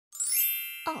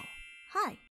Oh,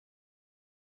 hi.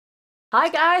 Hi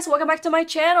guys, welcome back to my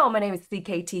channel. My name is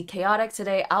CKTCHAOTIC.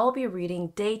 Today I will be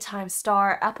reading Daytime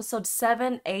Star episode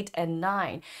 7, 8, and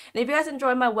 9. And if you guys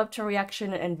enjoy my webtoon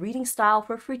reaction and reading style,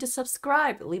 feel free to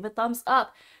subscribe, leave a thumbs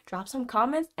up, drop some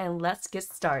comments, and let's get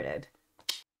started.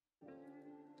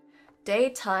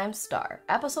 Daytime Star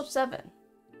episode 7.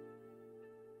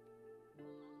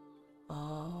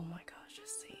 Oh my gosh,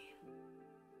 this scene.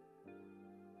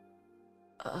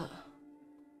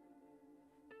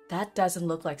 That doesn't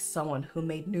look like someone who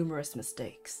made numerous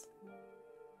mistakes.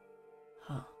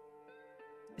 Huh.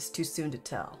 It's too soon to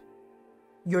tell.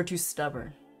 You're too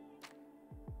stubborn.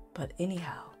 But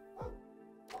anyhow.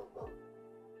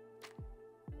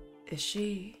 Is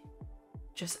she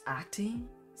just acting?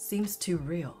 Seems too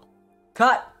real.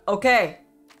 Cut! Okay.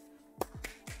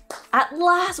 At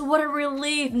last, what a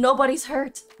relief. Nobody's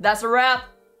hurt. That's a wrap.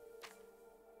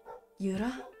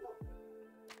 Yura?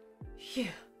 Phew.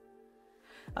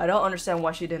 I don't understand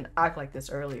why she didn't act like this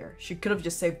earlier. She could have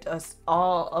just saved us,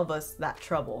 all of us, that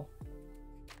trouble.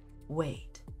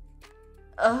 Wait.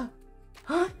 Huh?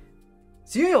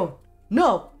 Seunghyeon!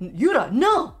 No! Yura,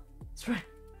 no! That's right.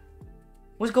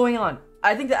 What's going on?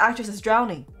 I think the actress is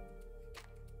drowning.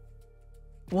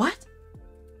 What?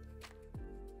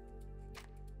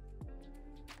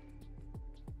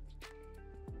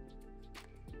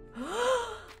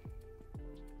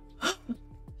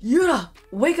 Yura,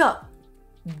 wake up!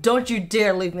 Don't you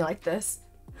dare leave me like this.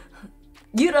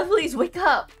 Yura, please wake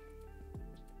up.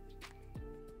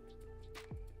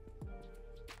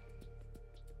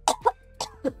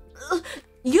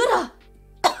 Yura!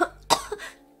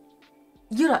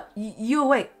 Yura, you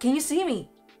awake? Can you see me?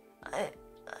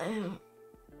 I'm...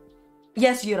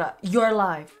 Yes, Yura, you're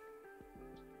alive.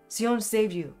 Seunghyeon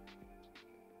saved you.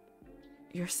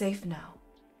 You're safe now.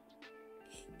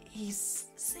 He's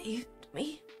saved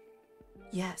me?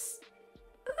 Yes.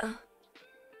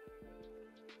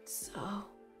 So...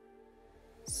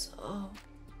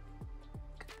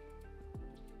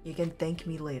 You can thank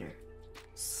me later.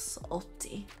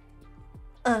 Salty.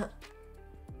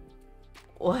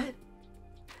 What?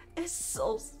 It's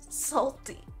so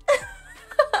salty.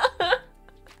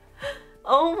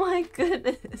 Oh my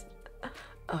goodness.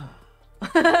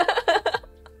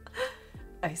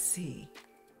 I see.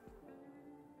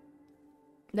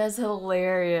 That's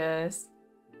hilarious.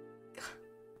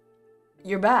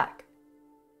 You're back.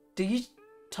 Did you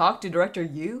talk to Director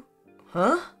Yu?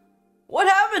 Huh? What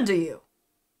happened to you?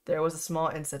 There was a small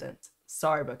incident.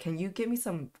 Sorry, but can you give me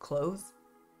some clothes?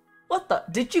 What the?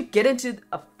 Did you get into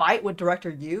a fight with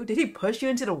Director Yu? Did he push you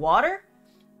into the water?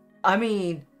 I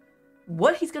mean,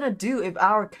 what he's gonna do if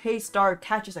our K-star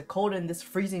catches a cold in this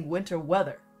freezing winter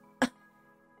weather?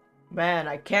 Man,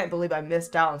 I can't believe I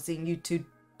missed out on seeing you two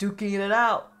duking it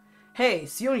out. Hey,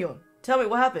 Seunghyeon, tell me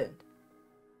what happened.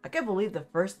 I can't believe the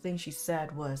first thing she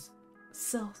said was,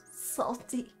 so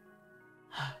salty.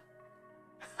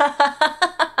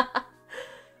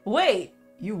 Wait,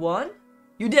 you won?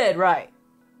 You did, right?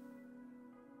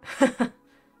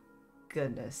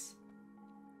 Goodness.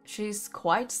 She's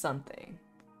quite something.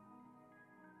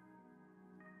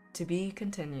 To be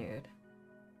continued.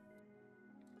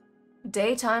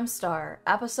 Daytime Star,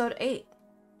 episode 8.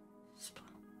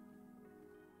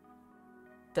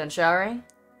 Done showering?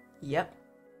 Yep.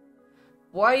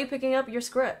 Why are you picking up your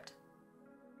script?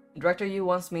 Director Yu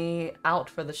wants me out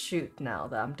for the shoot now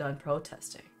that I'm done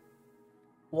protesting.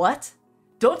 What?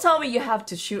 Don't tell me you have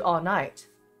to shoot all night.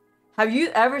 Have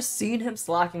you ever seen him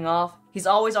slacking off? He's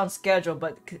always on schedule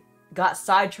but got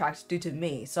sidetracked due to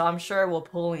me, so I'm sure we'll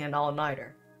pull an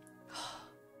all-nighter.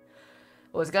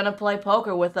 Was gonna play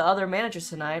poker with the other managers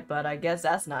tonight, but I guess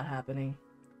that's not happening.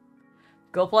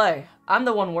 Go play. I'm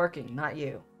the one working, not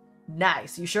you.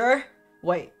 Nice, you sure?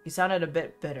 Wait, you sounded a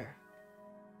bit bitter.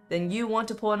 Then you want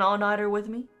to pull an all-nighter with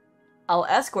me? I'll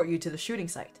escort you to the shooting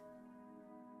site.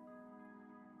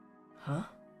 Huh?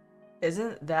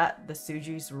 Isn't that the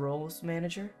Suji's roles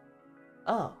manager?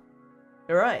 Oh,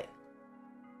 you're right.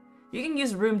 You can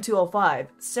use room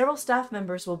 205. Several staff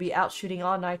members will be out shooting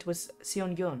all night with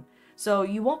Seunghyeon, so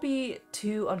you won't be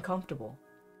too uncomfortable.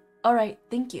 Alright,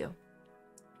 thank you.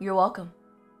 You're welcome.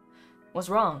 What's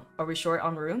wrong? Are we short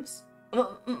on rooms?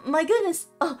 My goodness!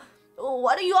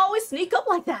 Why do you always sneak up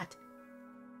like that?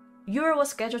 Yura was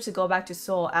scheduled to go back to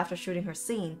Seoul after shooting her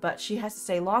scene, but she has to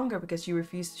stay longer because you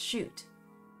refused to shoot.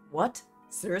 What?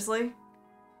 Seriously?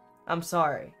 I'm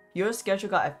sorry. Your schedule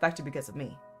got affected because of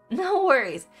me. No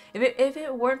worries. If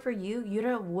it weren't for you,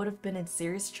 Yura would have been in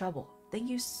serious trouble. Thank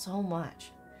you so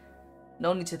much.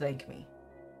 No need to thank me.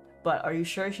 But are you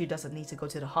sure she doesn't need to go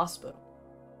to the hospital?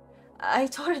 I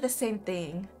told her the same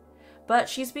thing. But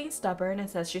she's being stubborn and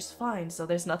says she's fine, so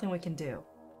there's nothing we can do.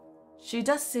 She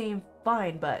does seem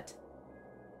fine, but...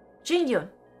 Jingyun,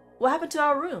 what happened to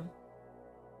our room?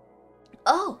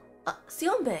 Oh,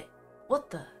 Seonbae. What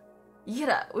the?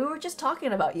 Yura, we were just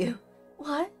talking about you.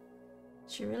 What?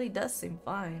 She really does seem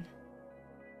fine.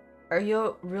 Are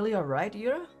you really alright,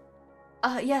 Yura?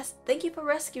 Yes, thank you for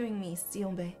rescuing me,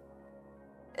 Seonbae.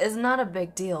 It's not a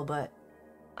big deal, but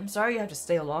I'm sorry you have to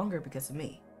stay longer because of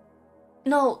me.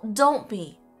 No, don't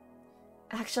be.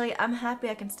 Actually, I'm happy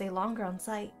I can stay longer on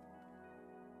site.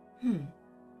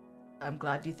 I'm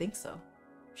glad you think so.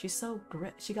 She's so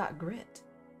grit. She got grit.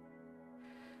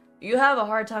 You have a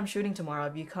hard time shooting tomorrow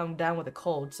if you come down with a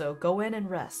cold, so go in and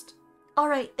rest.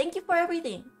 Alright, thank you for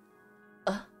everything.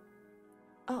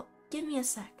 Oh, give me a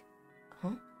sec.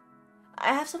 Huh?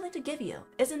 I have something to give you.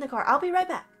 It's in the car. I'll be right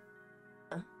back.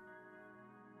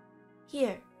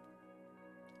 Here.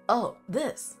 Oh,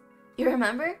 this. You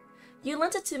remember? You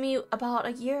lent it to me about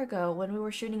a year ago when we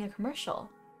were shooting a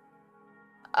commercial.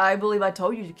 I believe I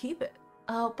told you to keep it.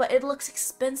 Oh, but it looks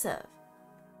expensive.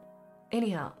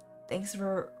 Anyhow, thanks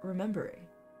for remembering.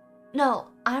 No,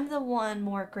 I'm the one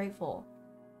more grateful.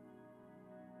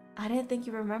 I didn't think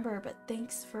you remember, but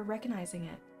thanks for recognizing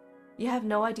it. You have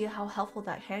no idea how helpful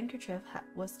that handkerchief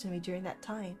was to me during that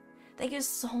time. Thank you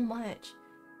so much.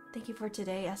 Thank you for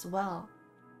today as well.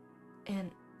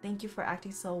 And thank you for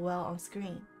acting so well on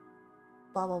screen.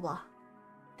 Blah blah blah.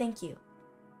 Thank you.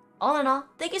 All in all,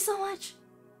 thank you so much.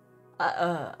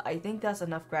 I think that's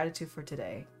enough gratitude for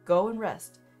today. Go and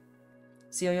rest.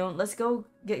 Seunghyeon, let's go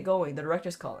get going. The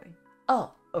director's calling.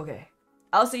 Oh, okay.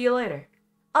 I'll see you later.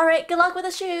 Alright, good luck with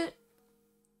the shoot.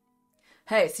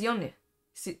 Hey, Seunghyeon.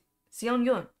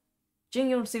 Seunghyeon.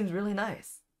 Jingyun seems really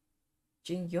nice.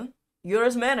 Jingyun?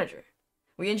 Yura's manager.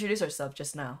 We introduced ourselves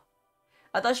just now.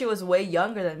 I thought she was way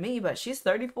younger than me, but she's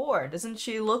 34. Doesn't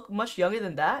she look much younger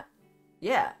than that?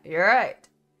 Yeah, you're right.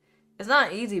 It's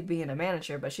not easy being a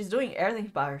manager, but she's doing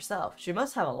everything by herself. She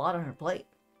must have a lot on her plate.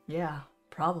 Yeah,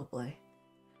 probably.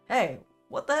 Hey,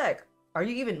 what the heck? Are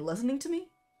you even listening to me?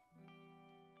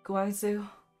 Guangsu?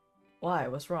 Why?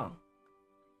 What's wrong?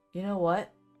 You know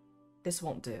what? This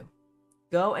won't do.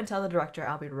 Go and tell the director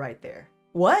I'll be right there.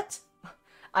 What?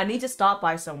 I need to stop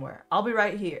by somewhere. I'll be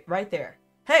right here, right there.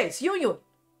 Hey, Seunghyeon!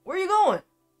 Where are you going?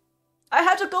 I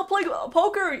have to go play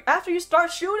poker after you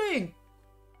start shooting!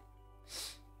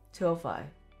 205.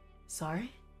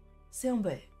 Sorry?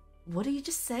 Seonbae, what did you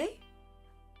just say?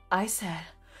 I said...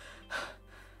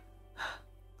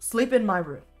 sleep in my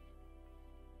room.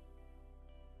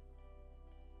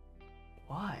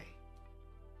 Why?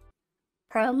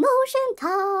 Promotion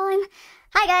time!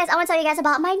 Hi guys, I want to tell you guys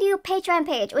about my new Patreon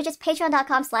page, which is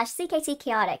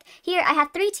patreon.com/CKTCHAOTIC. Here I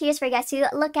have 3 tiers for you guys to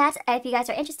look at if you guys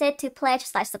are interested to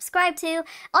pledge/subscribe to.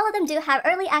 All of them do have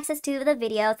early access to the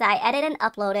videos that I edited and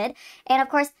uploaded. And of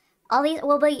course, all these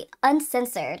will be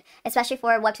uncensored, especially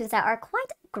for webtoons that are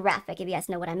quite graphic, if you guys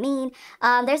know what I mean.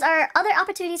 There's other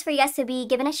opportunities for you guys to be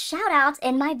given a shout out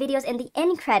in my videos in the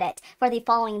end credit for the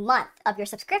following month of your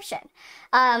subscription.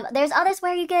 There's others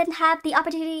where you can have the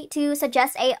opportunity to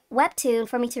suggest a webtoon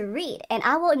for me to read, and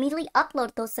I will immediately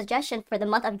upload those suggestions for the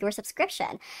month of your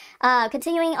subscription.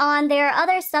 Continuing on, there are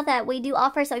other stuff that we do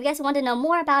offer, so if you guys want to know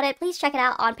more about it, please check it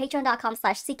out on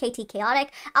patreon.com/CKTCHAOTIC.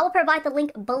 I will provide the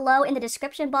link below in the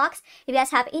description box. If you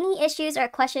guys have any issues or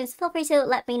questions, feel free to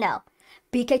let me know.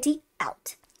 BKT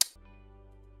out.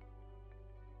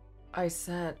 I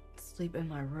said sleep in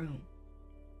my room.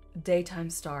 Daytime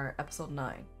Star, episode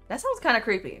 9. That sounds kind of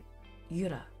creepy.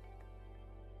 Yura,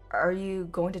 are you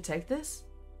going to take this?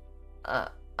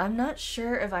 I'm not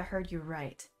sure if I heard you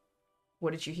right.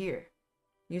 What did you hear?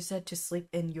 You said to sleep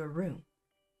in your room.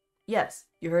 Yes,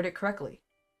 you heard it correctly.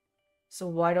 So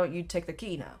why don't you take the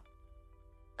key now?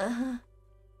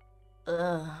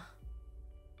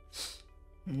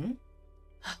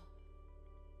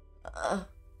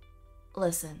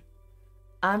 Listen,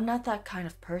 I'm not that kind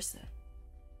of person.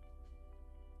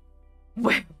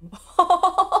 Wait.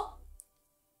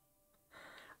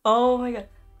 Oh my god.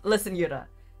 Listen, Yura,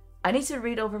 I need to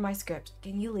read over my script.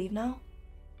 Can you leave now?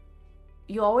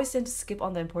 You always tend to skip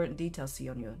on the important details,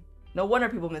 Seunghyeon. No wonder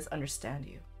people misunderstand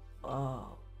you.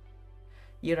 Oh.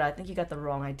 Yura, I think you got the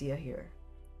wrong idea here.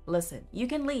 Listen, you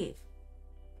can leave.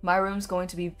 My room's going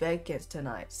to be vacant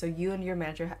tonight, so you and your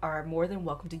manager are more than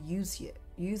welcome to use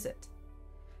it.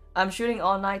 I'm shooting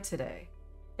all night today.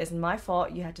 It's my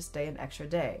fault you had to stay an extra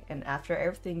day, and after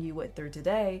everything you went through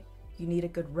today, you need a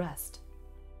good rest.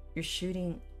 You're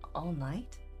shooting all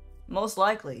night? Most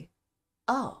likely.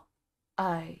 Oh,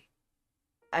 I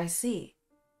see.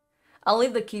 I'll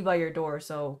leave the key by your door,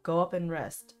 so go up and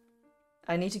rest.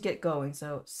 I need to get going,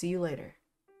 so see you later.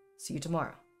 See you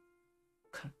tomorrow.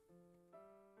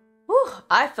 Whew,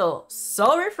 I feel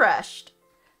so refreshed.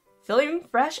 Feeling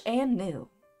fresh and new.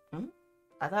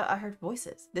 I thought I heard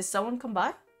voices. Did someone come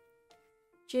by?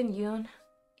 Jin-yoon.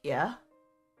 Yeah?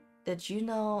 Did you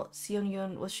know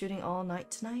Seunghyeon was shooting all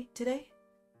night today?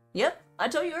 Yep, I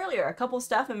told you earlier. A couple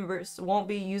staff members won't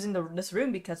be using this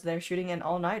room because they're shooting an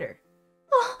all-nighter.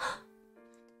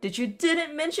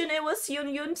 Didn't mention it was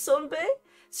Seunghyeon Sonbae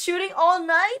shooting all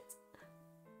night?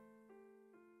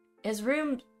 It's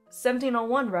room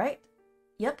 1701, right?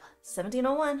 Yep,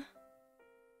 1701.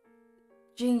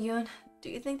 Jin-yoon, do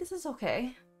you think this is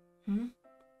okay?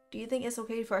 Do you think it's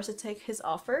okay for us to take his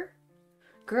offer?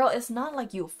 Girl, it's not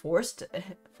like you forced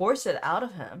it out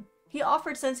of him. He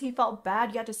offered since he felt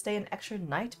bad you had to stay an extra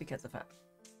night because of him.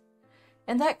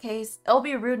 In that case, it'll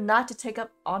be rude not to take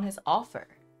up on his offer.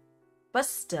 But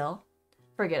still,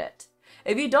 forget it.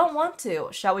 If you don't want to,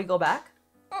 shall we go back?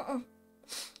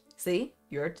 See,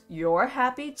 you're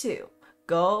happy too.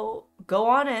 Go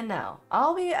on in now.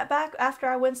 I'll be back after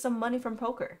I win some money from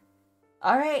poker.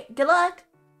 Alright, good luck!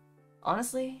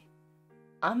 Honestly,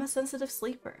 I'm a sensitive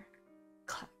sleeper.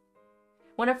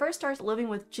 When I first started living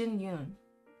with Jin-yoon,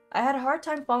 I had a hard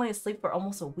time falling asleep for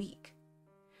almost a week.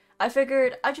 I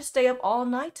figured I'd just stay up all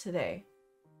night today.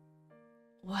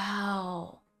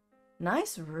 Wow,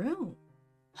 nice room.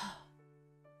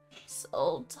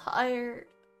 So tired.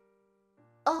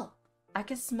 Oh, I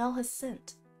can smell his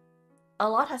scent. A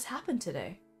lot has happened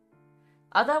today.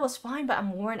 I thought it was fine, but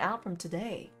I'm worn out from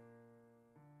today.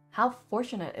 How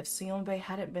fortunate if Seonbae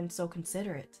hadn't been so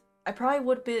considerate. I probably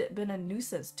would have been a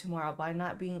nuisance tomorrow by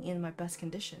not being in my best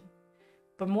condition.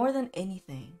 But more than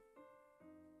anything,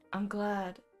 I'm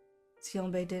glad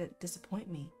Seonbae didn't disappoint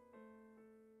me.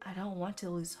 I don't want to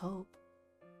lose hope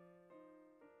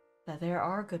that there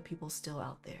are good people still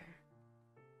out there.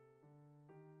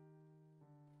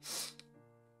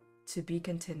 To be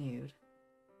continued.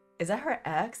 Is that her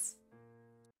ex?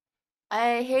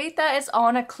 I hate that it's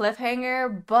on a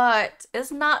cliffhanger, but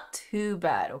it's not too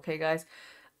bad, okay guys?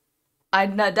 I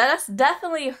know that's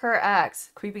definitely her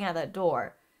ex creeping at that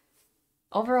door.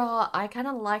 Overall, I kind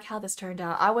of like how this turned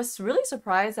out. I was really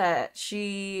surprised that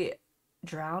she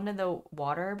drowned in the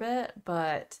water a bit,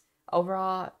 but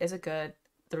overall, it's a good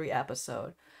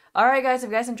 3-episode. Alright guys, if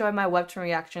you guys enjoyed my webtoon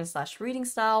reaction / reading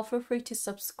style, feel free to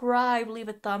subscribe, leave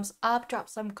a thumbs up, drop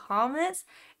some comments,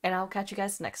 and I'll catch you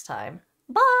guys next time.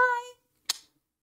 Bye!